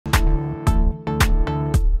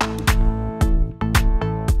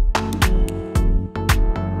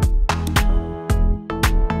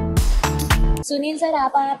Sunil sir,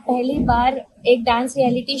 आप पहली बार एक डांस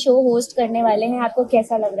रियलिटी शो होस्ट करने वाले हैं, आपको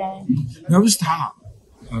कैसा लग रहा है? नर्वस था,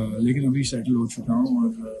 लेकिन अभी सेटल हो चुका हूँ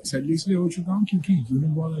और सेटल इसलिए हो चुका हूँ क्योंकि यूनिट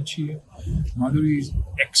बहुत अच्छी है. माधुरी is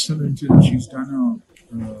excellent. She is done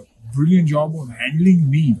a brilliant job of handling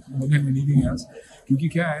me more than anything else. क्योंकि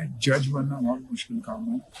क्या है, जज बनना बहुत मुश्किल काम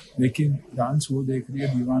है, लेकिन डांस वो देख रही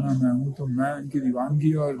है, दीवाना मैं हूँ, तो मैं उनकी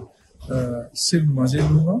दीवानगी और सिर्फ मजे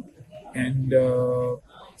लूँगा एंड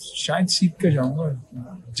शायद सीख कर जाऊँगा,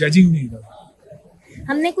 जजिंग नहीं करूँगा.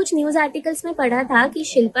 हमने कुछ न्यूज आर्टिकल्स में पढ़ा था कि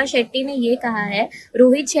शिल्पा शेट्टी ने ये कहा है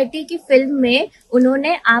रोहित शेट्टी की फिल्म में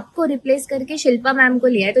उन्होंने आपको रिप्लेस करके शिल्पा मैम को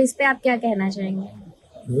लिया है, तो इस पे आप क्या कहना चाहेंगे?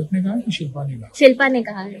 रोहित ने कहा कि शिल्पा ने कहा? शिल्पा ने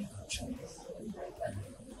कहा है. अच्छा,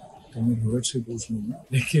 तो मैं रोहित से पूछ लूँगा,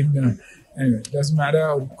 लेकिन anyway, doesn't matter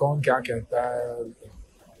और कौन क्या कहता है और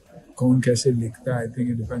कौन कैसे लिखता है. I think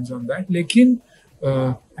it depends on that. लेकिन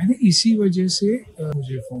आई थिंक इसी वजह से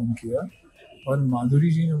मुझे फ़ोन किया और माधुरी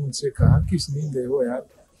जी ने मुझसे कहा कि सुनील देखो यार,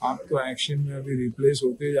 आप तो एक्शन में अभी रिप्लेस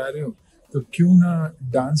होते जा रहे हो, तो क्यों ना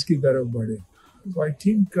डांस की तरफ बढ़े. तो आई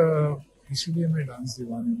थिंक इसीलिए मैं डांस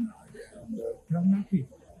दीवाने में आ गया.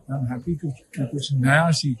 आई एम हैप्पी कि कुछ नया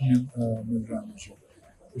सीखने मिल रहा है मुझे.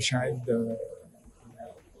 तो शायद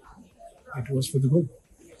it was for the good.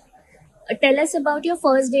 Tell us about your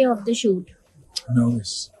first day of the shoot.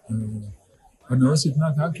 Nervous और नर्वस इतना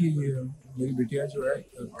था कि मेरी बिटिया जो है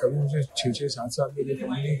कभी मुझे 6-7 साल के लिए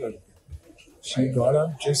फोन नहीं करती. She got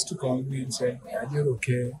up just to call me and said dad you are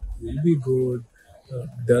okay, will be good,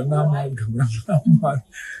 डरना मत, घबराना मत.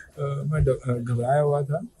 मैं घबराया हुआ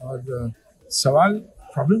था और सवाल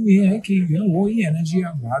प्रॉब्लम ये है कि वो ही एनर्जी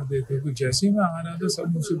आप बाहर देते हो. जैसे मैं आ रहा था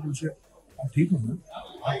सब मुझसे पूछे आप ठीक हो ना,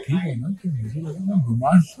 आप ठीक हो ना. कि मुझे लगा मैं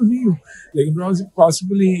बीमार तो नहीं हूँ, लेकिन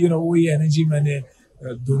पॉसिबली वही एनर्जी मैंने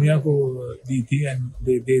दुनिया को दी थी and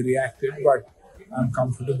they reacted, but I'm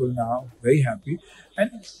comfortable now, very happy and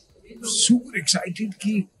super excited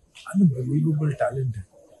कि unbelievable talent है.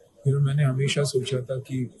 मैंने हमेशा सोचा था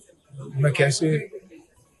कि मैं कैसे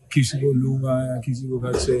किसी को लूँगा या किसी को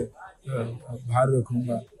घर से बाहर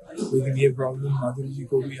रखूँगा, लेकिन ये प्रॉब्लम माधुरी जी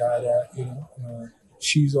को भी आ रहा है.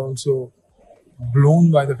 She is also blown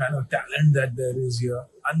by the kind of talent that there is here.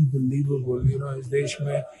 Unbelievable. इस देश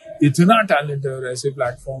में इतना टैलेंट है और ऐसे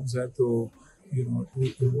प्लेटफॉर्म्स है, तो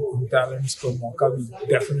उन टैलेंट्स को मौका भी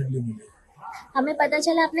डेफिनेटली मिलेगा. हमें पता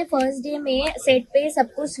चला आपने फर्स्ट डे में सेट पे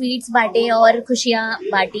सबको स्वीट्स बांटे और खुशियां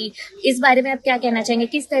बांटी. इस बारे में आप क्या कहना चाहेंगे?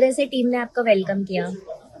 किस तरह से टीम ने आपका वेलकम किया?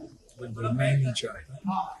 मैं ही नहीं चाहता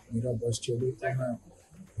मेरा बस चले तो मैं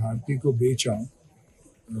भारती को बेच आऊँ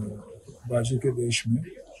बाजू के देश में.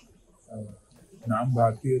 नाम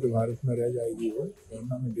भारती है तो भारत में रह जाएगी वो,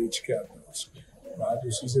 वरना मैं बेच के आता हूँ उसको. बात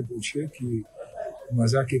उसी से पूछिए कि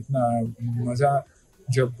मज़ा कितना है. मज़ा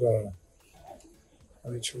जब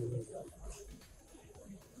अरे छोड़ो.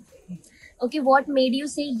 ओके, व्हाट मेड यू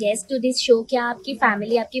से यस टू दिस शो? क्या आपकी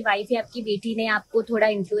फैमिली, आपकी वाइफ या आपकी बेटी ने आपको थोड़ा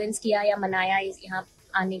इन्फ्लुएंस किया या मनाया यहाँ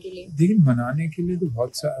आने के लिए? देखिए, मनाने के लिए तो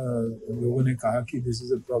बहुत लोगों ने कहा कि this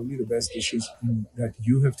is probably the best decision that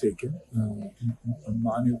you have taken.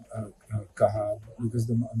 माँ ने कहा because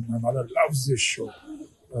my mother loves this show.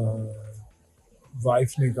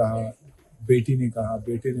 Wife ने कहा, बेटी ने कहा,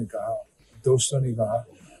 बेटे ने कहा, दोस्तों ने कहा.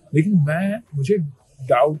 लेकिन मुझे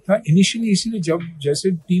डाउट था इनिशियली, इसलिए जब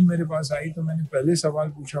जैसे टीम मेरे पास आई तो मैंने पहले सवाल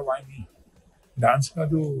पूछा व्हाई मी. डांस का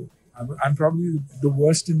तो I am probably the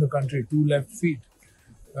worst in the country, 2 left feet.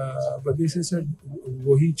 But this is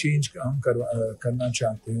वही चेंज हम करना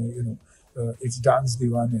चाहते हैं. इट्स डांस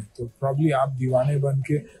दीवाने, तो प्रॉब्ली आप दीवाने बन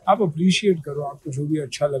के आप अप्रिशिएट करो, आपको जो भी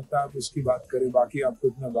अच्छा लगता है आप उसकी बात करें, बाकी आपको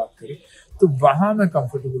इतना बात करें. तो वहाँ मैं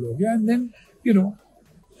कंफर्टेबल हो गया. And then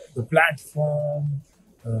the platform,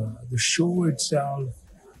 the show itself,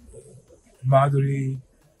 Madhuri,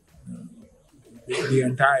 the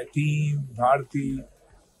entire team, Bharti,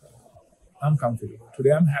 I'm comfortable.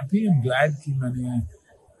 Today I'm happy and glad कि मैंने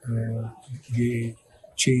ये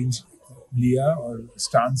change लिया और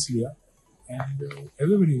stance लिया, and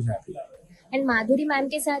everybody is happy. And Madhuri ma'am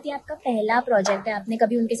के साथ ये आपका पहला प्रोजेक्ट है, आपने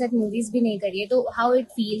कभी उनके साथ मूवीज भी नहीं करी है, तो हाउ इट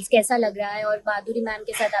फील्स, कैसा लग रहा है? और माधुरी मैम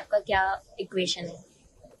के साथ आपका क्या इक्वेशन है?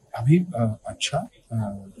 अभी अच्छा.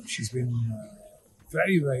 She's been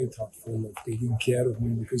very very thoughtful of taking care of me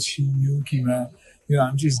because she knew कि मैं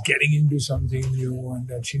I'm just getting into something new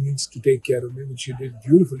and that she needs to take care of me, which she did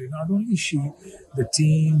beautifully. Not only she, the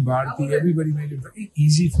team, Bharti, everybody made it very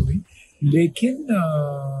easy for me. लेकिन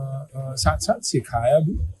साथ साथ सिखाया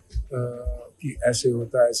भी कि ऐसे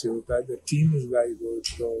होता है. The team is very good,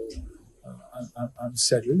 so I'm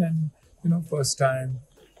settled. And first time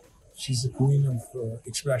she's the queen of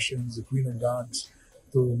expressions, the queen of dance.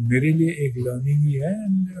 तो मेरे लिए एक लर्निंग ही है,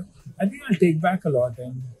 and I think I take back a lot,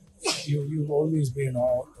 and you've always been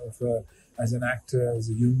all of as an actor, as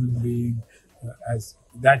a human being, as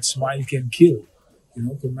that smile can kill, you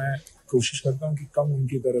know. तो मैं कोशिश करता हूँ कि कम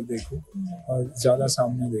उनकी तरफ देखूं और ज़्यादा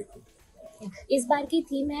सामने देखूं। इस बार की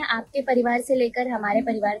थीम है आपके परिवार से लेकर हमारे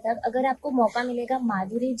परिवार तक। अगर आपको मौका मिलेगा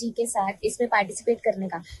माधुरी जी के साथ इसमें पार्टिसिपेट करने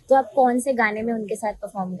का, तो आप कौन से गाने में उनके साथ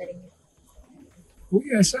परफॉर्म करेंगे?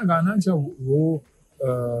 कोई ऐसा गाना जो वो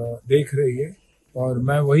देख रही है, और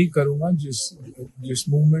मैं वही करूँगा जिस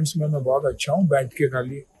मूवमेंट्स में मैं बहुत अच्छा हूँ, बैठ के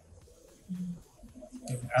खाली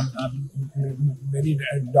मेरी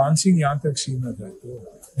डांसिंग यहाँ तक सीमित है, तो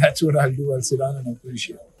that's what I'll do. I'll sit down and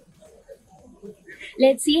appreciate.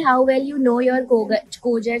 Let's see how well you know your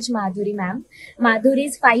co-judge Madhuri ma'am.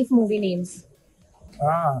 Madhuri's 5 movie names.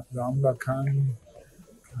 Ram Lakhan,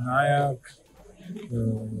 Nayak,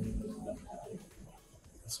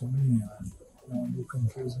 so many. No, you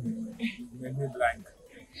confuse me. Made me blank.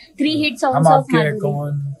 3 hit songs हम of आपके Madhuri.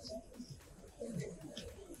 कौन?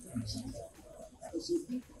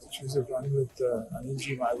 She's a one with Anil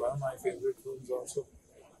Ji, one of my favorite films also.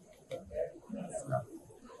 Yeah.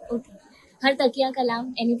 Okay. हर तकिया कलाम,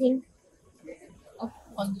 anything?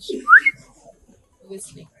 On the show.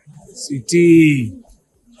 Listening. CT.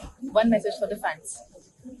 One message for the fans.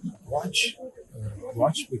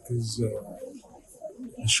 Watch because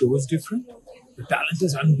the show is different. The talent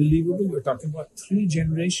is unbelievable. We're talking about 3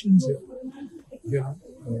 generations here. You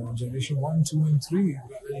know, generation 1, 2, and 3. You've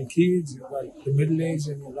got little kids, you've got the middle age,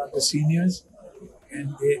 and you've got the seniors, and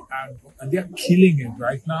they are killing it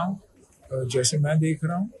right now. जैसे मैं देख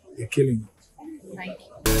रहा हूँ, they're killing it. Thank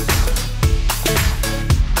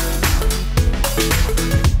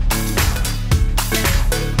you.